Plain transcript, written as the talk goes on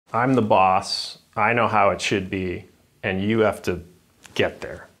I'm the boss, I know how it should be, and you have to get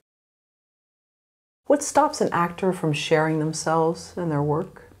there. What stops an actor from sharing themselves and their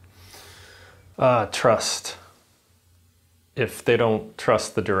work? Trust. If they don't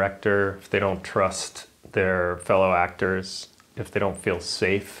trust the director, if they don't trust their fellow actors, if they don't feel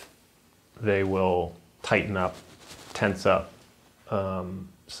safe, they will tighten up, tense up.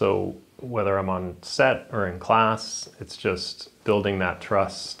 So whether I'm on set or in class, it's just building that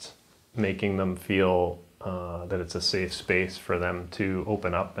trust, making them feel that it's a safe space for them to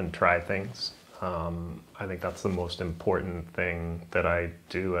open up and try things. I think that's the most important thing that I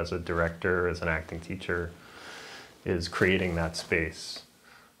do as a director, as an acting teacher, is creating that space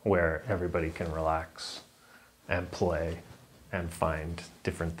where everybody can relax and play and find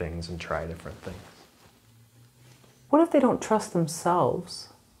different things and try different things. What if they don't trust themselves?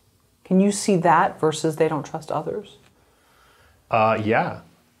 Can you see that versus they don't trust others? Yeah.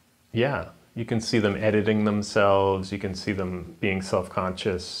 You can see them editing themselves, you can see them being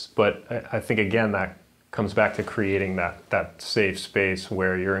self-conscious, but I think again that comes back to creating that safe space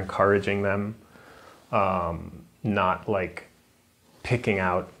where you're encouraging them, not like picking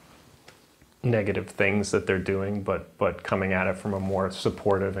out negative things that they're doing, but coming at it from a more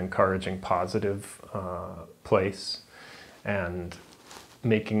supportive, encouraging, positive place, and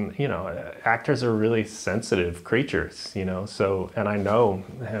making, actors are really sensitive creatures, so, and I know,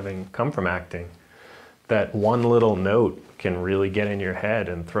 having come from acting, that one little note can really get in your head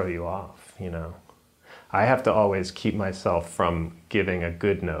and throw you off, I have to always keep myself from giving a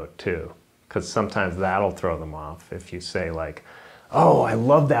good note too, because sometimes that'll throw them off. If you say like, oh, I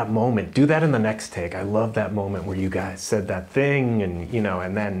love that moment, do that in the next take, I love that moment where you guys said that thing, and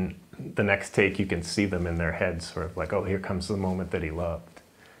and then the next take you can see them in their heads sort of like, oh, here comes the moment that he loved.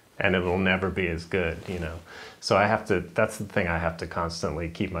 And it will never be as good, So that's the thing I have to constantly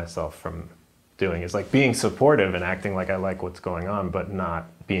keep myself from doing, is like being supportive and acting like I like what's going on, but not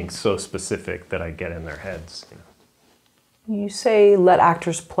being so specific that I get in their heads. You say let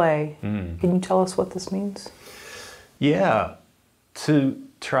actors play. Can you tell us what this means? Yeah, to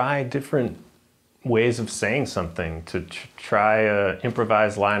try different ways of saying something, to try a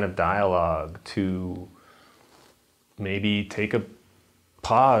improvised line of dialogue, to maybe take a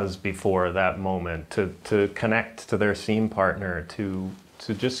pause before that moment, to connect to their scene partner, to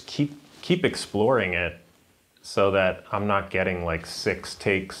just keep exploring it, so that I'm not getting like 6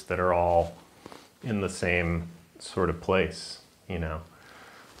 takes that are all in the same sort of place,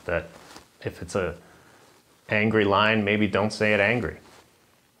 that if it's a angry line, maybe don't say it angry,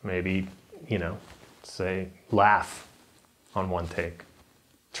 maybe say laugh on one take,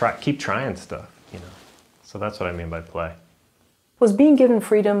 keep trying stuff, so that's what I mean by play. Was being given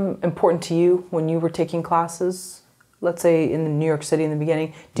freedom important to you when you were taking classes? Let's say in New York City in the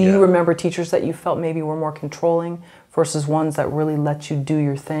beginning. Do you remember teachers that you felt maybe were more controlling versus ones that really let you do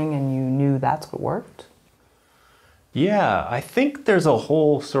your thing and you knew that's what worked? Yeah, I think there's a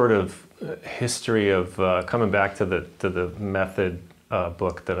whole sort of history of coming back to the method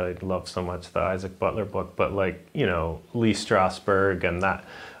book that I love so much, the Isaac Butler book, but like, Lee Strasberg and that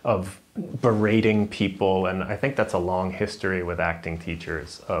of berating people, and I think that's a long history with acting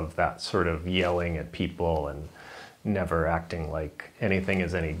teachers of that sort of yelling at people and never acting like anything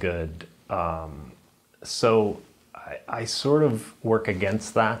is any good. So I sort of work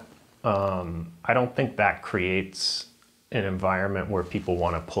against that. I don't think that creates an environment where people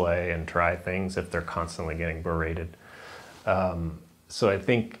want to play and try things if they're constantly getting berated. So I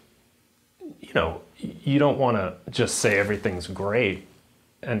think, you don't want to just say everything's great.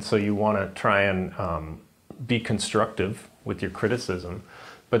 And so you want to try and be constructive with your criticism,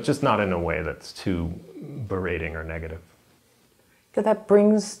 but just not in a way that's too berating or negative. That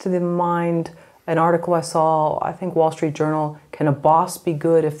brings to the mind an article I saw, I think Wall Street Journal, can a boss be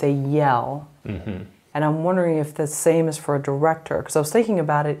good if they yell? Mm-hmm. And I'm wondering if the same is for a director, because I was thinking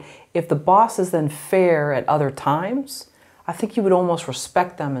about it, if the boss is then fair at other times, I think you would almost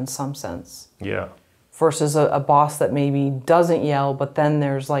respect them in some sense. Yeah. Versus a boss that maybe doesn't yell, but then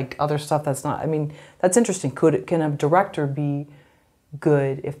there's like other stuff that's not. I mean, that's interesting. Can a director be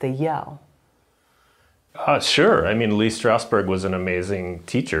good if they yell? Sure. I mean, Lee Strasberg was an amazing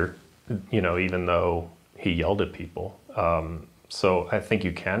teacher, even though he yelled at people. So I think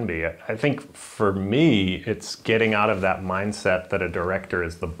you can be. I think for me, it's getting out of that mindset that a director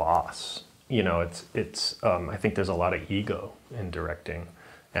is the boss. I think there's a lot of ego in directing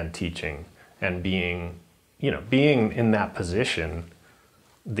and teaching. And being in that position,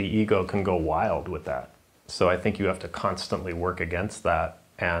 the ego can go wild with that. So I think you have to constantly work against that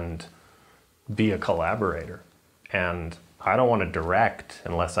and be a collaborator and I don't want to direct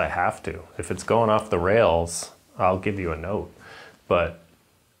unless I have to. If it's going off the rails, I'll give you a note. But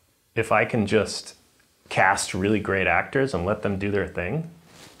if I can just cast really great actors and let them do their thing,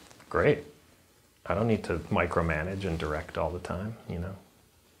 great. I don't need to micromanage and direct all the time, you know.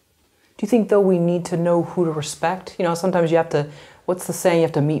 Do you think, though, we need to know who to respect? You know, sometimes you have to, what's the saying, you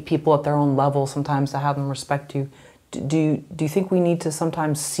have to meet people at their own level sometimes to have them respect you. Do you think we need to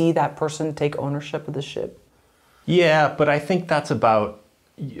sometimes see that person take ownership of the ship? Yeah, but I think that's about,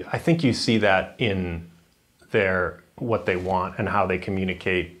 I think you see that in what they want and how they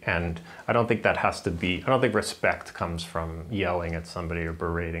communicate, and I don't think that has to be, I don't think respect comes from yelling at somebody or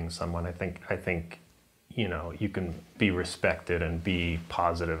berating someone. I think you know, you can be respected and be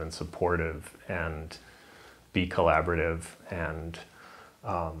positive and supportive and be collaborative, and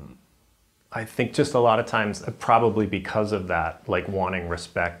I think just a lot of times, probably because of that, like wanting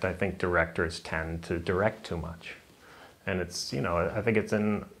respect, I think directors tend to direct too much. And it's, you know, I think it's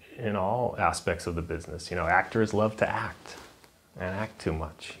in all aspects of the business. You know, actors love to act and act too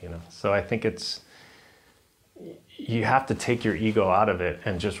much, you know. So I think you have to take your ego out of it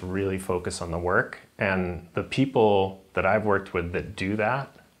and just really focus on the work. And the people that I've worked with that do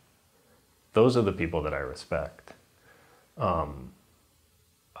that, those are the people that I respect.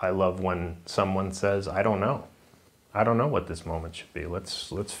 I love when someone says, I don't know what this moment should be.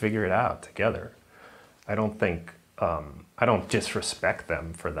 Let's figure it out together. I don't disrespect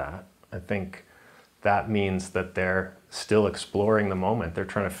them for that. I think that means that they're still exploring the moment. They're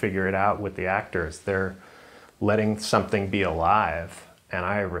trying to figure it out with the actors. They're letting something be alive, and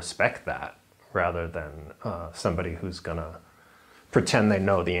I respect that rather than somebody who's gonna pretend they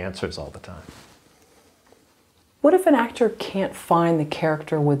know the answers all the time. What if an actor can't find the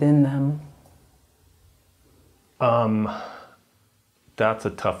character within them? That's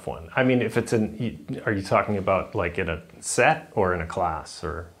a tough one. I mean, if it's are you talking about like in a set or in a class,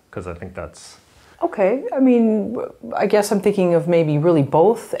 or, because I think that's... Okay, I mean, I guess I'm thinking of maybe really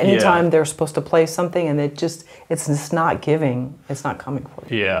both. Anytime they're supposed to play something and it's just not giving, it's not coming for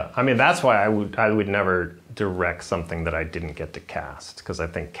you. Yeah, I mean, that's why I would never direct something that I didn't get to cast, because I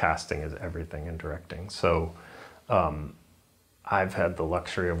think casting is everything in directing. So I've had the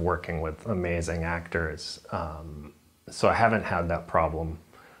luxury of working with amazing actors, so I haven't had that problem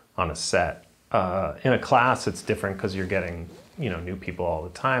on a set. In a class, it's different because you're getting, you know, new people all the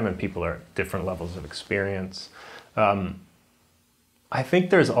time, and people are at different levels of experience. I think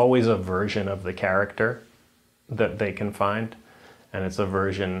there's always a version of the character that they can find, and it's their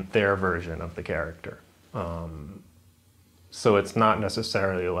version of the character. So it's not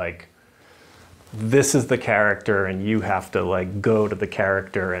necessarily like, this is the character and you have to like go to the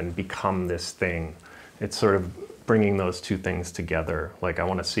character and become this thing. It's sort of bringing those two things together. Like, I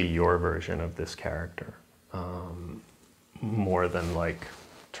want to see your version of this character, more than like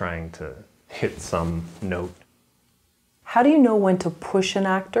trying to hit some note. How do you know when to push an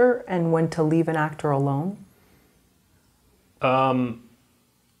actor and when to leave an actor alone? Well,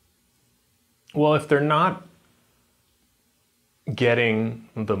 if they're not getting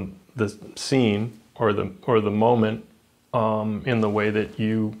the scene or the moment in the way that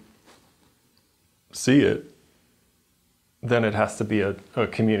you see it, then it has to be a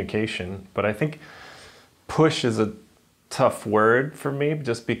communication. But I think push is a tough word for me,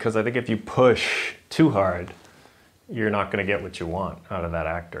 just because I think if you push too hard, you're not going to get what you want out of that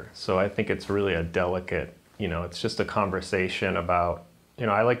actor. So I think it's really a delicate, you know, it's just a conversation about, you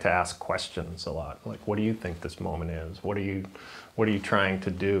know, I like to ask questions a lot. Like, what do you think this moment is? What are you trying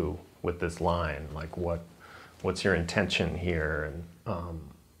to do with this line? Like, what's your intention here? And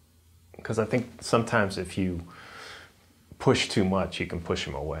because I think sometimes if you push too much, you can push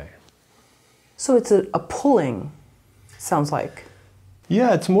them away. So it's a pulling, sounds like.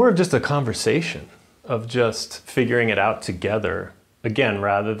 Yeah, it's more of just a conversation of just figuring it out together. Again,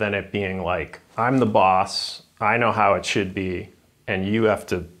 rather than it being like, I'm the boss, I know how it should be, and you have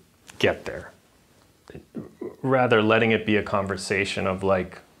to get there. Rather letting it be a conversation of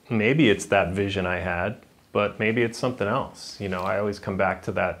like, maybe it's that vision I had, but maybe it's something else. You know, I always come back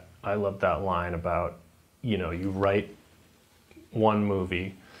to that. I love that line about, you know, you write one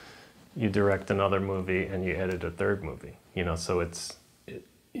movie, you direct another movie, and you edit a third movie. You know, so it's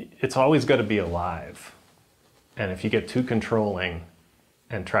always got to be alive. And if you get too controlling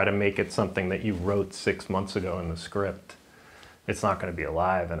and try to make it something that you wrote 6 months ago in the script, it's not going to be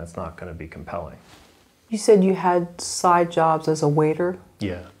alive and it's not going to be compelling. You said you had side jobs as a waiter?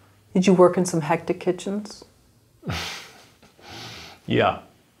 Yeah. Did you work in some hectic kitchens? Yeah.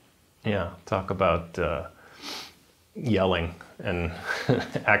 Talk about yelling and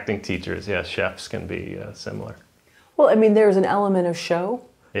acting teachers. Yeah, chefs can be similar. Well, I mean, there's an element of show.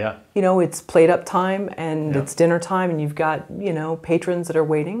 Yeah. You know, it's plate up time and Yeah. it's dinner time and you've got, you know, patrons that are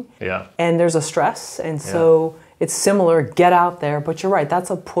waiting. Yeah. And there's a stress. And so it's similar, get out there. But you're right, that's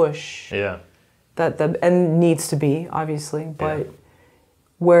a push. Yeah. And needs to be, obviously. But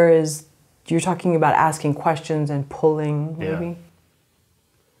whereas you're talking about asking questions and pulling, maybe.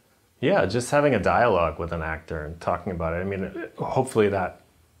 Yeah, just having a dialogue with an actor and talking about it. I mean, hopefully that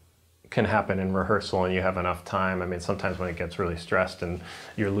can happen in rehearsal and you have enough time. I mean, sometimes when it gets really stressed and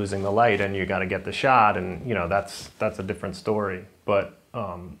you're losing the light and you got to get the shot, and you know, that's a different story. But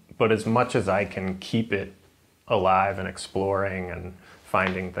as much as I can keep it alive and exploring and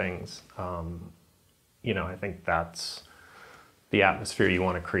finding things, you know, I think that's the atmosphere you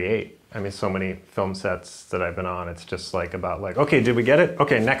want to create. I mean, so many film sets that I've been on, it's just like about like, okay, did we get it?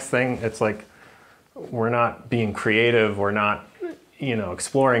 Okay, next thing. It's like, we're not being creative. We're not, you know,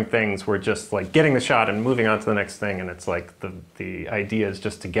 exploring things. We're just like getting the shot and moving on to the next thing. And it's like the idea is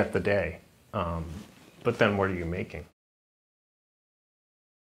just to get the day. But then what are you making?